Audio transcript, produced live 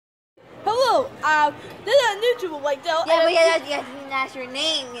This is a YouTuber like that. Yeah, but yeah, that's your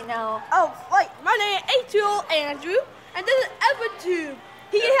name, you know. Oh, like my name is 8-year-old Andrew, and this is Evan too.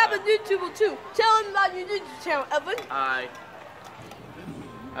 He can have a YouTuber too. Tell him about your YouTube channel, Evan.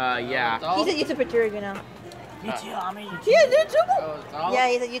 Yeah. He's a YouTuber too, you know. Me too, I'm a YouTuber. He's a YouTuber? Yeah,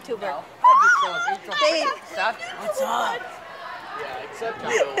 he's a YouTuber. Hey. What's up? Yeah, except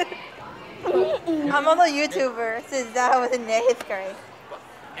you. I'm also a YouTuber since I was in the 8th grade.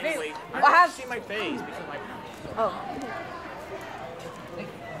 Anyway, I Well, have to see my face because my. Oh.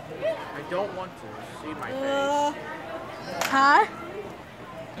 I don't want to see my face. Huh?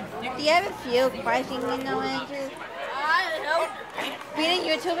 Do you have a few questions, you know, Andrew? I know. Being a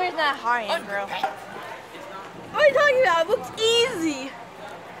YouTuber is not hard, Andrew. What are you talking about? It looks easy.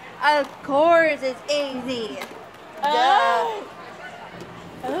 Of course, it's easy. Oh.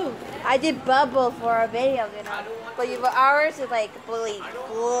 Oh. I did bubble for a video, you know. But ours is like blue,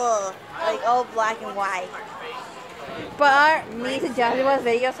 like all black and white. But me and Joshua's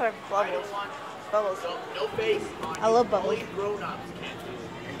videos are bubbles. Bubbles. No face. I love bubbles. Only grown-ups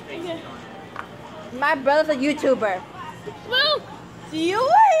can. My brother's a YouTuber. Well, see you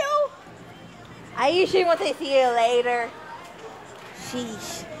later. I usually want to see you later.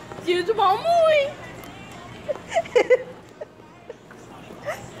 Sheesh. See you tomorrow morning.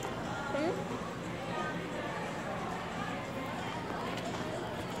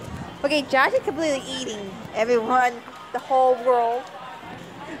 Okay, Josh is completely eating everyone, the whole world.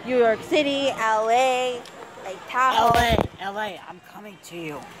 New York City, LA, like Tahoe. LA, I'm coming to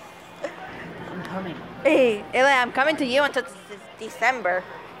you. I'm coming. Hey, LA, I'm coming to you until December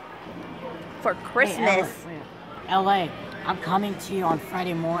for Christmas. Wait, LA, I'm coming to you on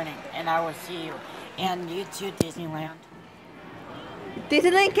Friday morning, and I will see you. And you too, Disneyland.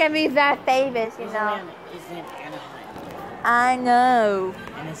 Disneyland can be that famous, you know. Disneyland is in Anaheim. I know.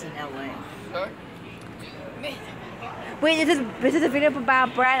 And it's in LA. Wait, this is a video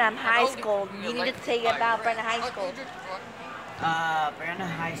about Branham High School. You need to say about Branham High School. Branham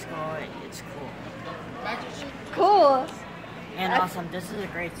High School, it's cool. Cool. And awesome, this is a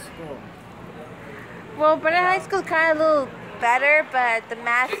great school. Well, Branham High School is kind of a little better, but the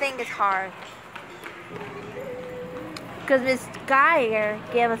math thing is hard. Because Miss Geyer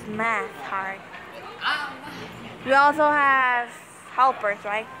gave us math hard. We also have helpers,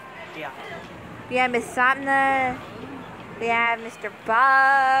 right? Yeah. We have Miss Sopna. We have Mr.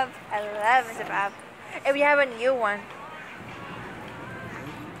 Bob. I love Mr. Bob. And we have a new one.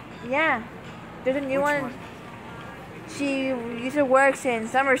 Yeah. There's a new one. She usually works in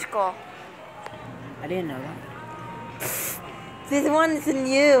summer school. I didn't know that. This one is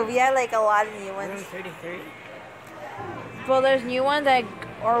new. We have like a lot of new ones. 33. Well, there's new ones that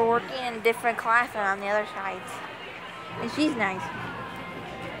are working in different classes on the other sides. And she's nice.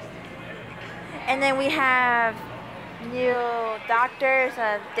 And then we have new doctors,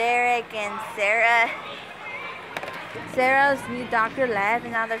 Derek and Sarah. Sarah's new doctor left,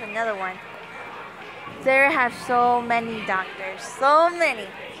 and now there's another one. Sarah has so many doctors. So many.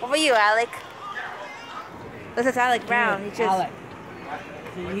 What about you, Alec? This is Alec Brown. He's just... Alec.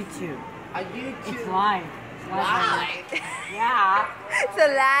 It's a YouTube. It's live. It's live. Yeah. It's a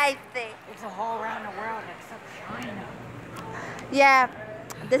live thing. It's a whole around the world except China. Yeah.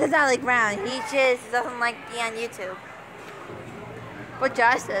 This is Alec Brown. He just doesn't like being on YouTube. What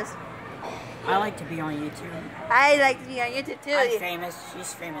Josh says. I like to be on YouTube. I like to be on YouTube too. I'm famous.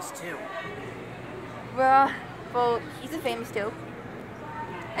 She's famous too. Well, he's a famous too.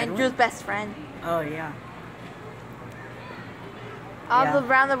 And Drew's best friend. Oh yeah. All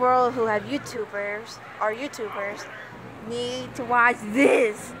around the world who have YouTubers or YouTubers need to watch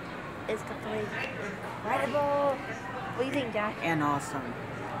this. It's completely incredible. What do you think, Josh? And awesome.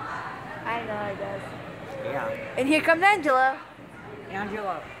 I know it does. Yeah. And here comes Angela.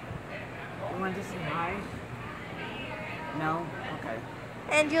 Angela, you want to say hi? No? Okay.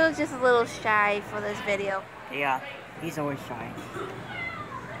 Angela's just a little shy for this video. Yeah, he's always shy.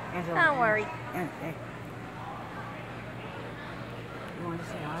 Angela, Don't worry. Hey. You want to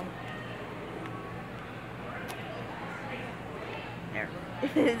say hi? There.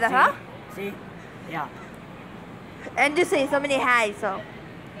 Is that huh? See? Yeah. And just say so many highs, so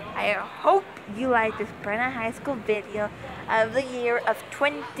I hope you like this Branham High School video of the year of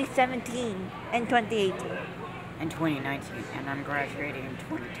 2017 and 2018. And 2019, and I'm graduating in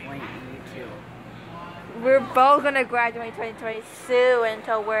 2020, and you too. We're both going to graduate in 2022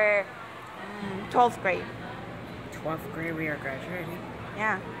 until we're 12th grade. 12th grade, we are graduating?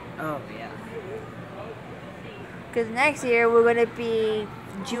 Yeah. Oh, yeah. Because next year we're going to be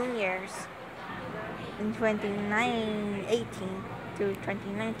juniors in 2018 to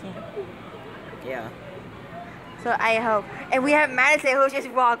 2019. Yeah. So I hope. And we have Madison who just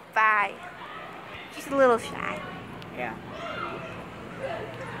walked by. She's a little shy. Yeah.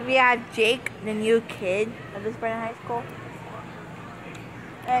 We have Jake, the new kid of this Branham High School.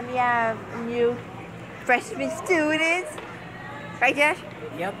 And we have new freshman students. Right, Josh?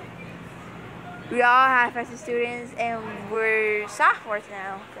 Yep. We all have freshman students, and we're sophomores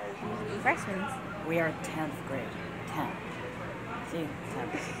now because we used to be freshmen. We are 10th grade. 10th. See?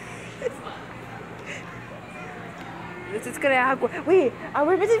 10th. This is gonna awkward. Wait, are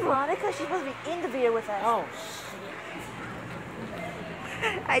we missing Veronica? She's supposed to be in the video with us. Oh,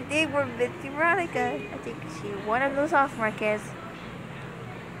 I think we're missing Veronica. I think she's one of those sophomore kids.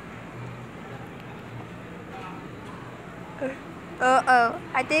 Uh-oh.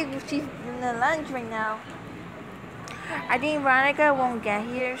 I think she's in the lunch right now. I think Veronica won't get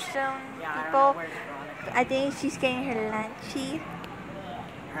here soon, yeah, I don't know people. where's Veronica. I think she's getting her lunchy.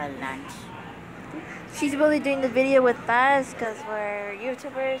 Her lunch. She's supposed to be doing the video with us because we're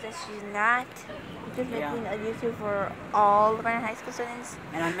YouTubers and she's not. We're just making a YouTube for all of our high school students.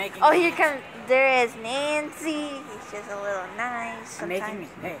 And I'm making. Oh, here comes. There is Nancy. He's just a little nice. I'm making.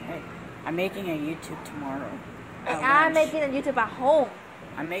 Hey. I'm making a YouTube tomorrow. And I'm making a YouTube at home.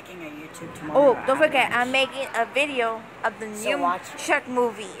 I'm making a YouTube tomorrow. Oh, don't forget, I'm making a video of the So new watch. shark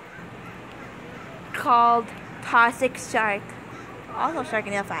movie called Toxic Shark. Also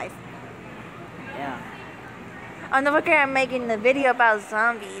Sharknado 5. Yeah. Oh, don't forget, I'm making a video about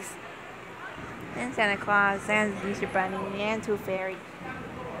zombies. And Santa Claus, and Easter Bunny, and Tooth Fairy.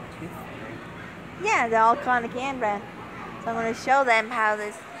 Yeah, they're all called on the camera. So I'm going to show them how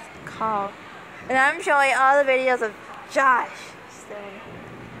this is called. And I'm showing all the videos of Josh soon.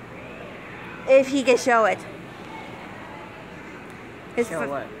 If he can show it. Show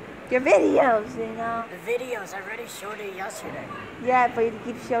what? Your videos, you know. The videos. I already showed it yesterday. Yeah, but you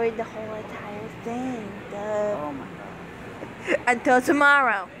keep showing the whole entire thing. Oh my god. Until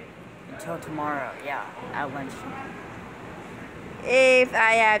tomorrow. Until tomorrow. Yeah. At lunch. If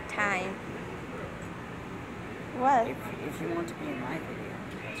I have time. What? If you want to be in my video,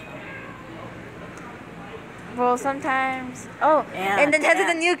 that's fine. Well, sometimes. Oh, Yeah, and then there's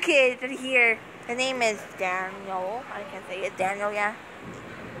yeah. a new kid here. His name is Daniel. I can't say it. Daniel, yeah.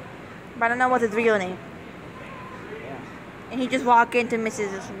 But I don't know what his real name. Yeah. And he just walked into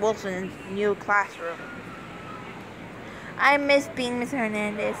Mrs. Wilson's new classroom. I miss being Miss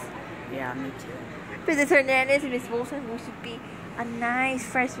Hernandez. Yeah, me too. Mrs. Hernandez and Miss Wilson we should be a nice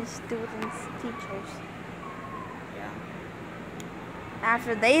freshman students, teachers. Yeah.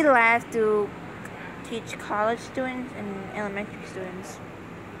 After they left to teach college students and elementary students.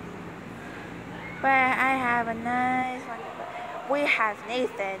 But I have a nice one. We have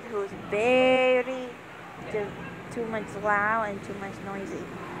Nathan, who's very too much loud and too much noisy.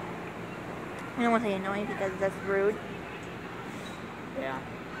 I don't want to say annoying because that's rude. Yeah.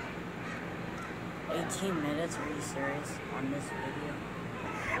 18 minutes? Are you serious? On this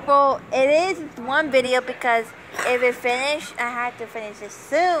video? Well, it is one video because if it finished, I had to finish it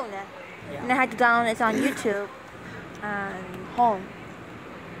soon. Yeah. And I had to download it on YouTube home.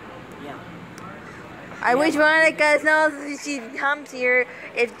 Yeah. I wish Veronica knows if she comes here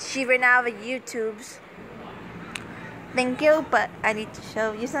if she ran out of YouTubes. Thank you, but I need to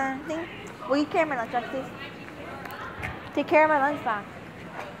show you something. Will you carry my lunchbox, please? Take care of my lunchbox.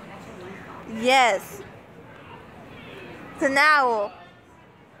 Yes. It's an owl.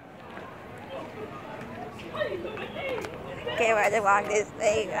 Okay, we're gonna walk this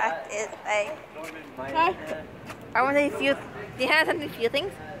way, walk this way. Hi. I want to say a few. Do you have something, a few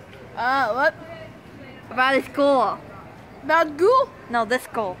things What? about the school? About Google? No, this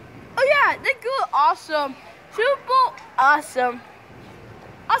school. Oh yeah, the Google awesome. Super awesome.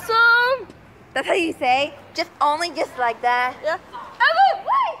 Awesome. That's how you say? Just like that. Yeah.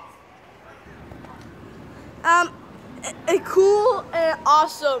 Emma, wait. Cool and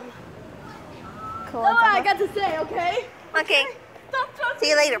awesome. Cool. That's what I got to say, okay? Okay. Stop talking. See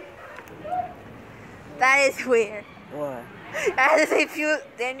you later. That is weird. What? I had to say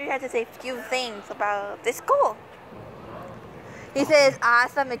Andrew had to say few things about this school. He says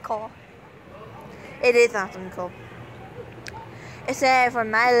awesome and cool. It is awesome and cool. It said for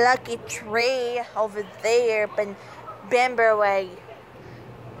my lucky tree over there, but Bamber way.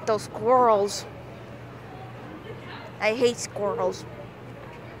 Those squirrels. I hate squirrels.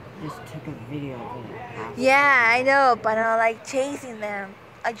 Just took a video of it. Yeah, I know, but I don't like chasing them.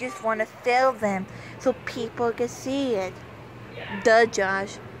 I just want to film them so people can see it. Duh,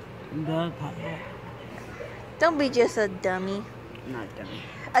 Josh. Don't be just a dummy. Not dummy.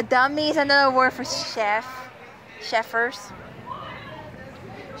 A dummy is another word for chef. Chefers.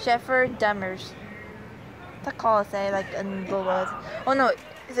 Shepherd Dummers. That's call it say like in Google was. Oh no,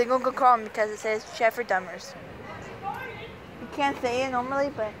 it's a Google Chrome because it says Shepherd Dummers. You can't say it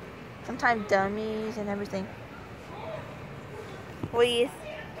normally, but sometimes dummies and everything. Please.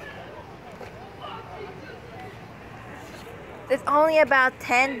 There's only about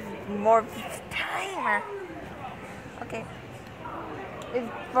 10 more time. Okay. If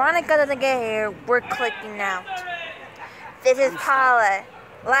Veronica doesn't get here, we're clicking out. This is Paola,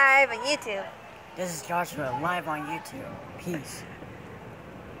 live on YouTube. This is Joshua, live on YouTube. Peace.